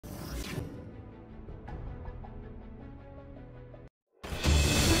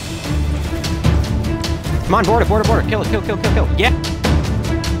Come on, board it, board it, board it. Kill it, kill, kill, kill, kill. Yeah!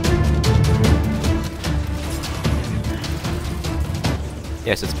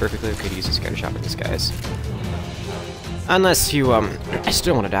 Yes, it's perfectly okay to use a scatter shot with these guys. Unless you, I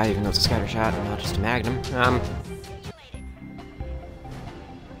still want to die even though it's a scatter shot and not just a magnum.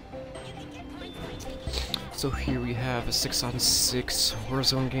 So here we have a 6-on-6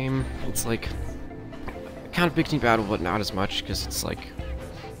 Warzone game. It's like kind of big team battle, but not as much because it's like,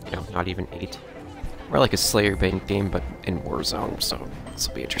 you know, not even 8. More like a Slayer-based game, but in Warzone. So this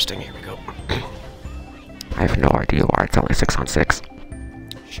will be interesting. Here we go. I have no idea why it's only 6-on-6.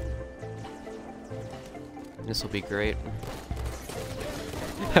 This will be great.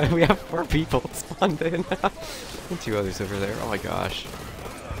 We have 4 people spawned in. And 2 others over there. Oh my gosh.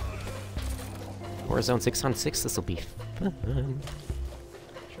 Warzone 6-on-6, this will be fun.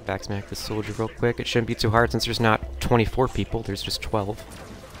 Should backsmack this soldier real quick. It shouldn't be too hard since there's not 24 people, there's just 12.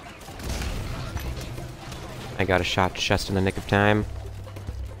 I got a shot just in the nick of time.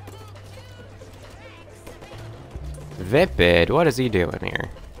 Vipid, what is he doing here?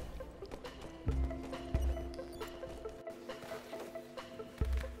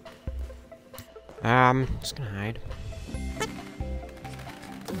 Just gonna hide.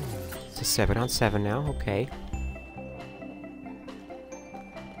 It's a 7-on-7 now, okay.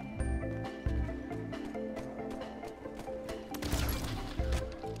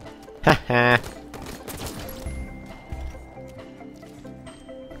 Haha.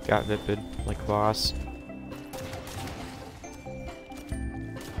 Got Vipid like a boss.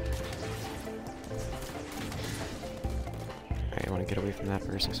 Alright, I want to get away from that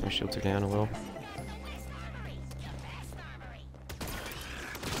person so my shields are down a little.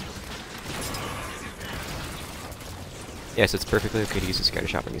 Yes, it's perfectly okay to use a scatter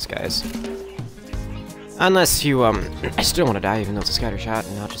shot with these guys. Unless you, I still want to die even though it's a scatter shot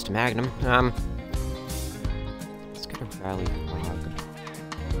and not just a magnum. Let's get a rally log.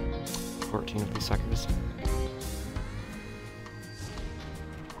 14 of these suckers.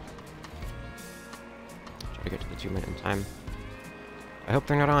 Try to get to the 2-minute in time. I hope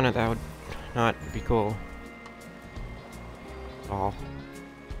they're not on it, that would not be cool. At all.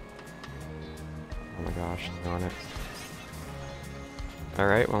 Oh my gosh, they're on it.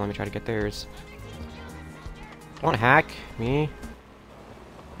 Alright, well let me try to get theirs. Don't hack me.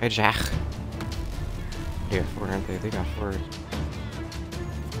 Hey Jack. They got 4, aren't they? They got 4.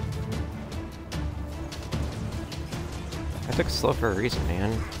 I took slow for a reason,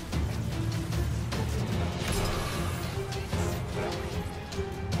 man.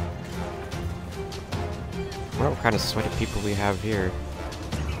 I wonder what kind of sweaty people we have here.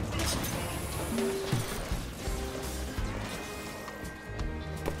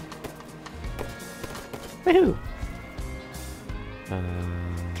 Woohoo! What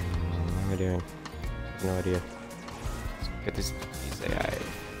am I doing? No idea. Let's get these AI. I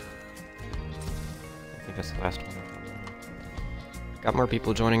think that's the last one. Got more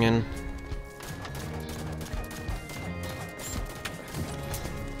people joining in.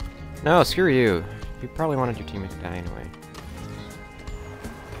 No, screw you. You probably wanted your teammate to die anyway.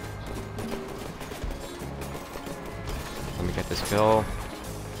 Let me get this kill.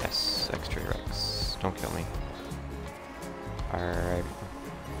 Yes, extra Rex. Don't kill me. Alright.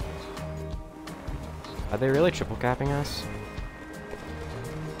 Are they really triple capping us?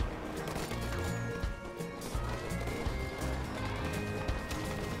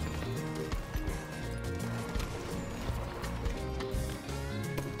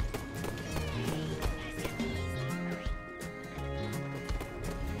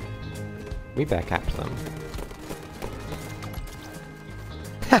 We backcapped them.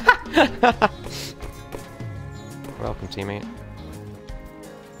 Welcome, teammate.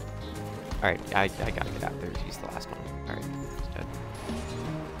 Alright, I gotta get out there. He's the last one. Alright, he's dead.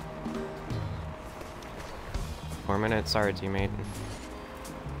 4 minutes. Sorry, teammate.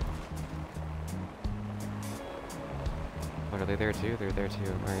 What, are they there too? They're there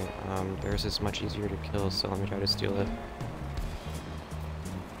too. Alright, theirs is much easier to kill, so let me try to steal it.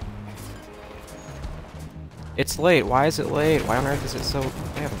 It's late. Why is it late? Why on earth is it so...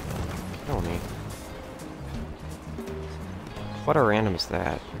 Damn. Kill me. What a random is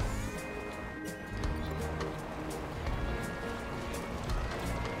that?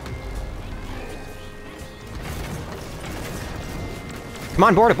 Come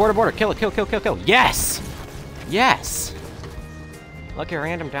on, board it, board it, board it. Kill it, kill, kill, kill, kill. Yes! Yes! Look at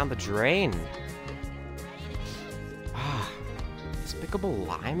random down the drain. Ah. Despicable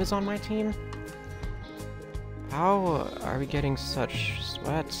Lime is on my team? How are we getting such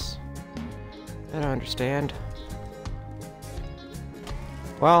sweats? I don't understand.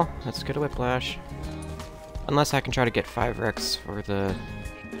 Well, let's get a whiplash. Unless I can try to get 5 wrecks for the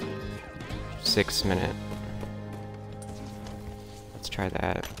 6 minute. Let's try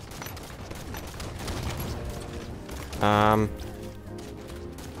that. I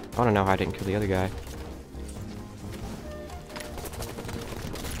want to know how I didn't kill the other guy.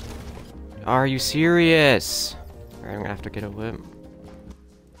 Are you serious? Alright, I'm gonna have to get a whip.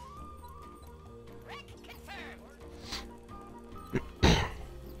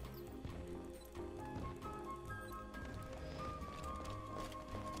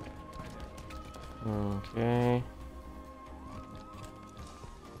 Okay.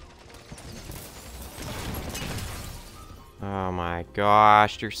 Oh my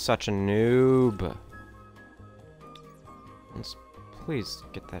gosh, you're such a noob. Let's please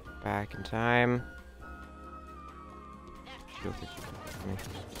get that back in time.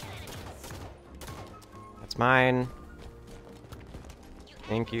 That's mine.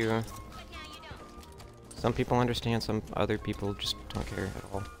 Thank you. Some people understand, some other people just don't care at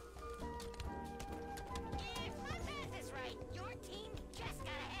all.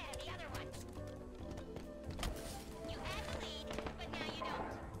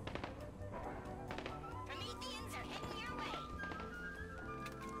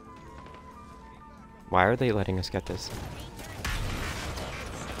 Why are they letting us get this?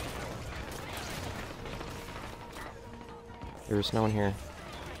 There's no one here.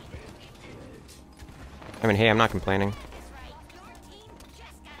 I mean, hey, I'm not complaining.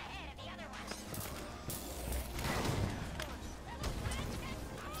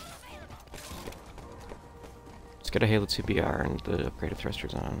 Let's get a Halo 2 BR and the upgraded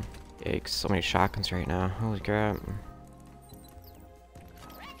thrusters on. Yikes, so many shotguns right now. Holy crap.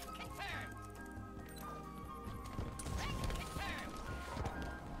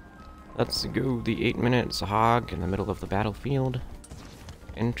 Let's go the 8 minutes hog in the middle of the battlefield.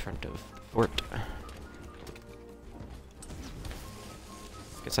 In front of the fort.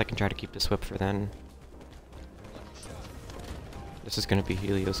 Guess I can try to keep this whip for then. This is gonna be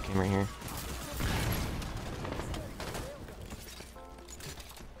Helios game right here.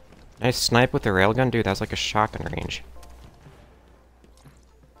 Nice snipe with the railgun, dude, that's like a shotgun range.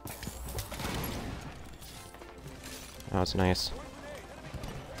 That was nice.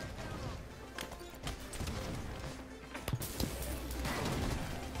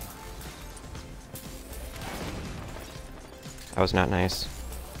 That was not nice.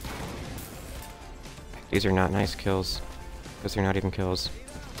 These are not nice kills. Because they're not even kills.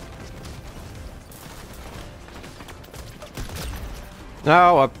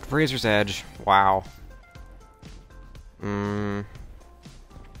 No, a Razor's Edge. Wow.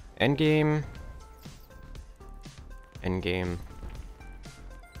 Endgame. Endgame.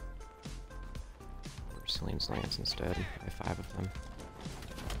 Or Celine's Lance instead. I have 5 of them.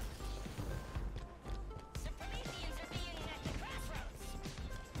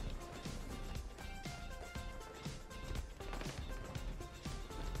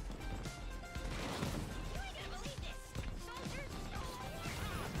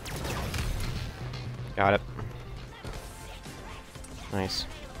 Got it. Nice.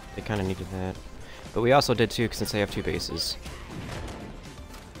 They kind of needed that. But we also did too, since they have 2 bases.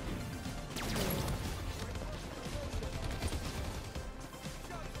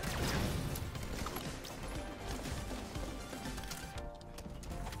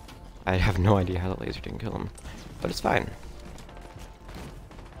 I have no idea how the laser didn't kill him. But it's fine.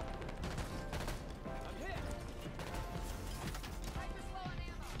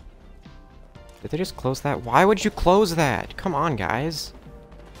 Did they just close that? Why would you close that? Come on, guys.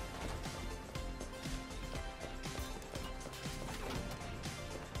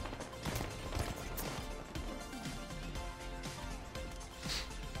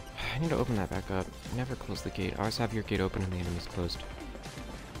 I need to open that back up. Never close the gate. Always have your gate open and the enemy's closed.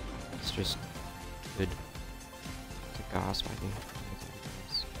 It's just good. Take gas, maybe.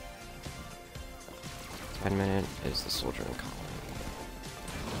 10 minute is the soldier in column.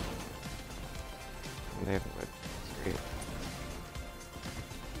 They have a whip. That's great.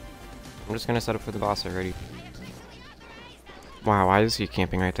 I'm just gonna set up for the boss already. Wow, why is he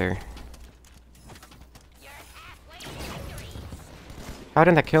camping right there? How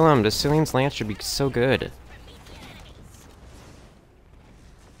didn't that kill him? The Celine's Lance should be so good.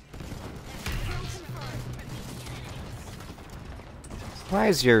 Why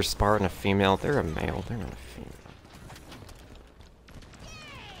is your Spartan a female? They're a male, they're not a female.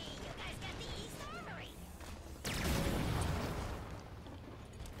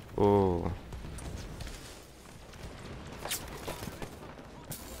 Oh.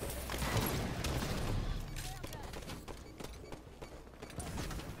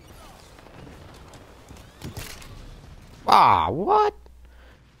 Ah, what?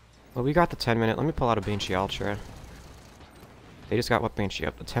 Well, we got the 10-minute. Let me pull out a Banshee Ultra. They just got what Banshee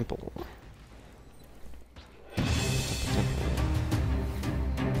up? The Temple.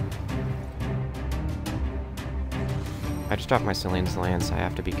 I just dropped my Cillian's Lance. I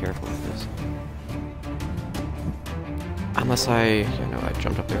have to be careful with this. Unless I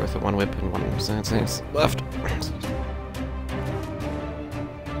jumped up there with the one whip and one Cillian's Lance left.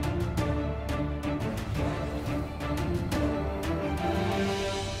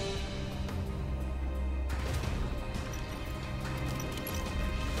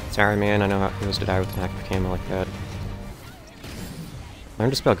 Sorry, man, I know how it feels to die with an active camo like that. Learn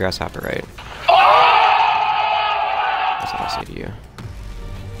to spell Grasshopper right. That's what I'll say to you.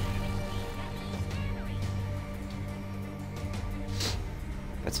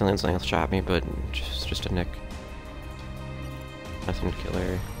 That Cillian's Lance shot me, but just a nick. Nothing to kill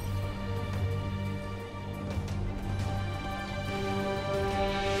her.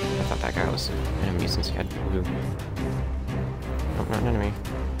 I thought that guy was an enemy since he had blue. Nope, not an enemy.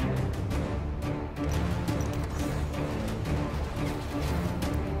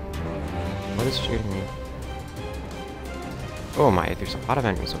 What is shooting me? Oh my, there's a lot of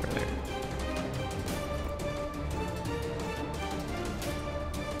enemies over there.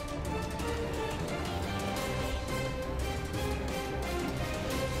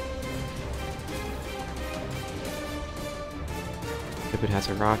 If it has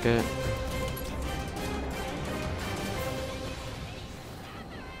a rocket.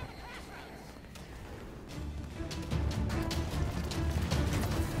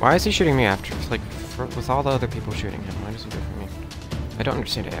 Why is he shooting me after? Like, with all the other people shooting him, why does he go for me? I don't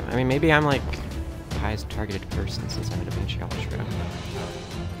understand it. I mean, maybe I'm like the highest targeted person since I'm in a Banshee Ultra.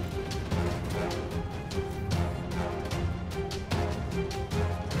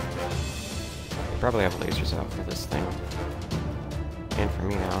 They probably have lasers out for this thing. And for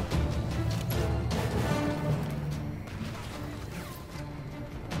me now.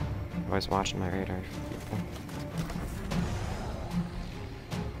 Always watching my radar for people.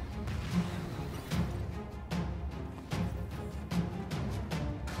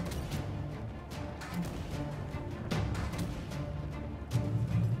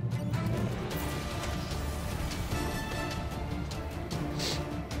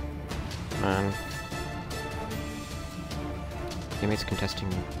 Teammates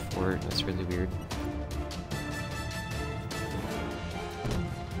contesting fort, that's really weird.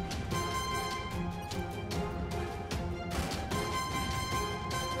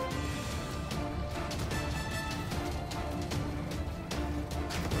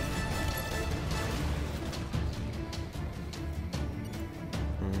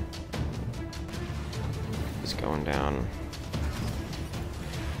 He's going down.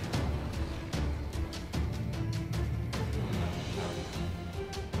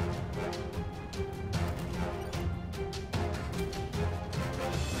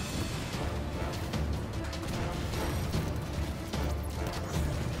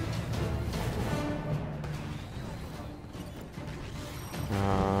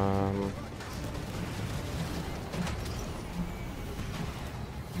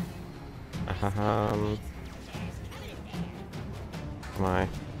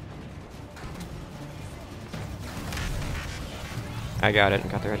 I got it,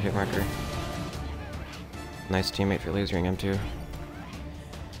 got the red hit marker. Nice teammate for lasering him too.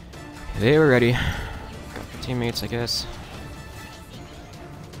 They were ready. Got the teammates, I guess.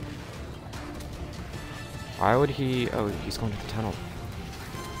 Why would he... Oh, he's going to the tunnel.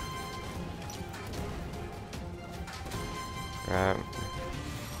 Right.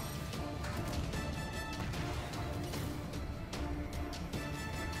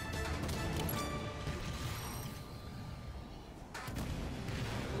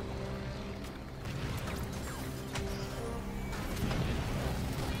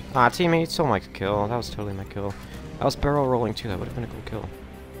 Ah, teammate stole my kill. That was totally my kill. I was barrel rolling too. That would have been a cool kill.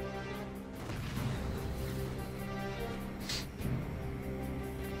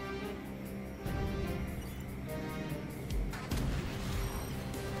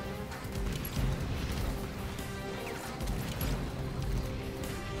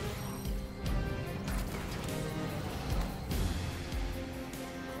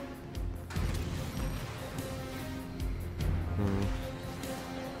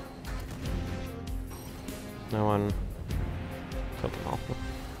 No one killed them all.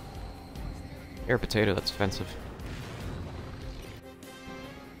 You're a potato, that's offensive.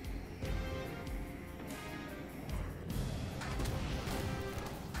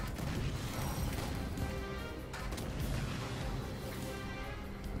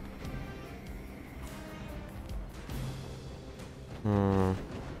 Hmm.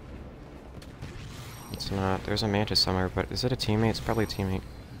 It's not. There's a mantis somewhere, but is it a teammate? It's probably a teammate.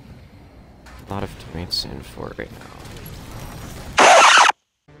 A lot of teammates in for it right now.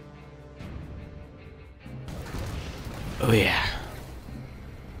 Oh yeah.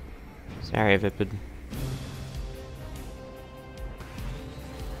 Sorry, Vipid.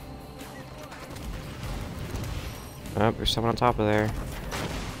 Oh, there's someone on top of there.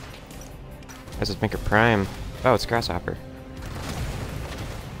 This is Maker Prime. Oh, it's Grasshopper.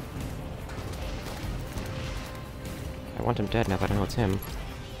 I want him dead now that I know it's him.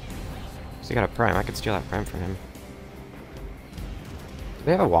 So he got a Prime. I could steal that Prime from him. Do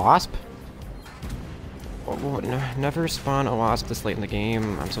they have a Wasp? Oh, no, never spawn a Wasp this late in the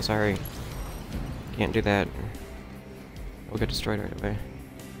game. I'm so sorry. Can't do that. We'll get destroyed right away.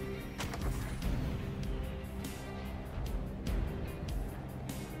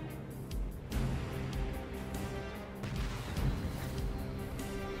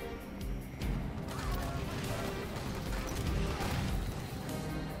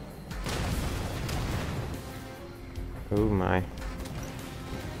 Oh my.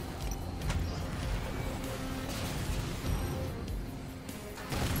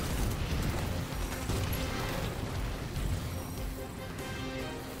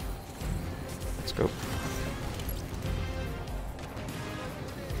 Let's go.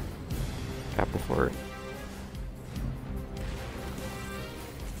 Captain forward.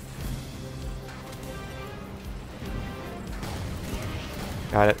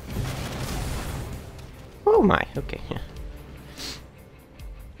 Got it. Oh my, okay.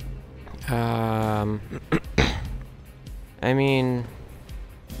 I mean,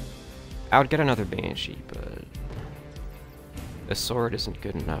 I would get another Banshee, but the sword isn't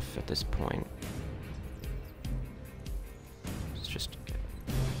good enough at this point. It's just okay.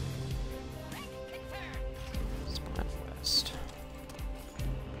 Spawn west.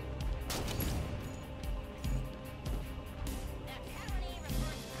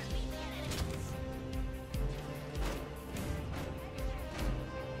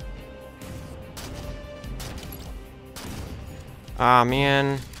 Ah,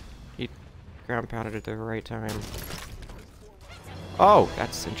 man. He ground pounded at the right time. Oh,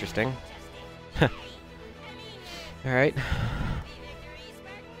 that's interesting. Alright.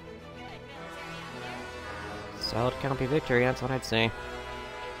 Solid copy victory, that's what I'd say.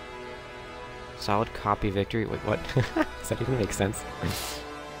 Solid copy victory? Wait, what? Does that even make sense?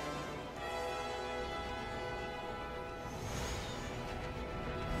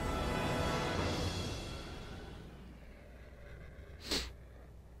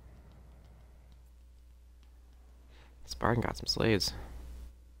 Spartan got some slaves.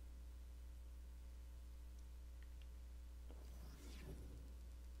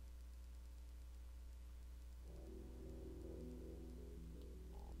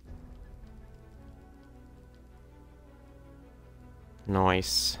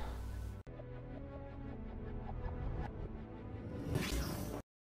 Nice.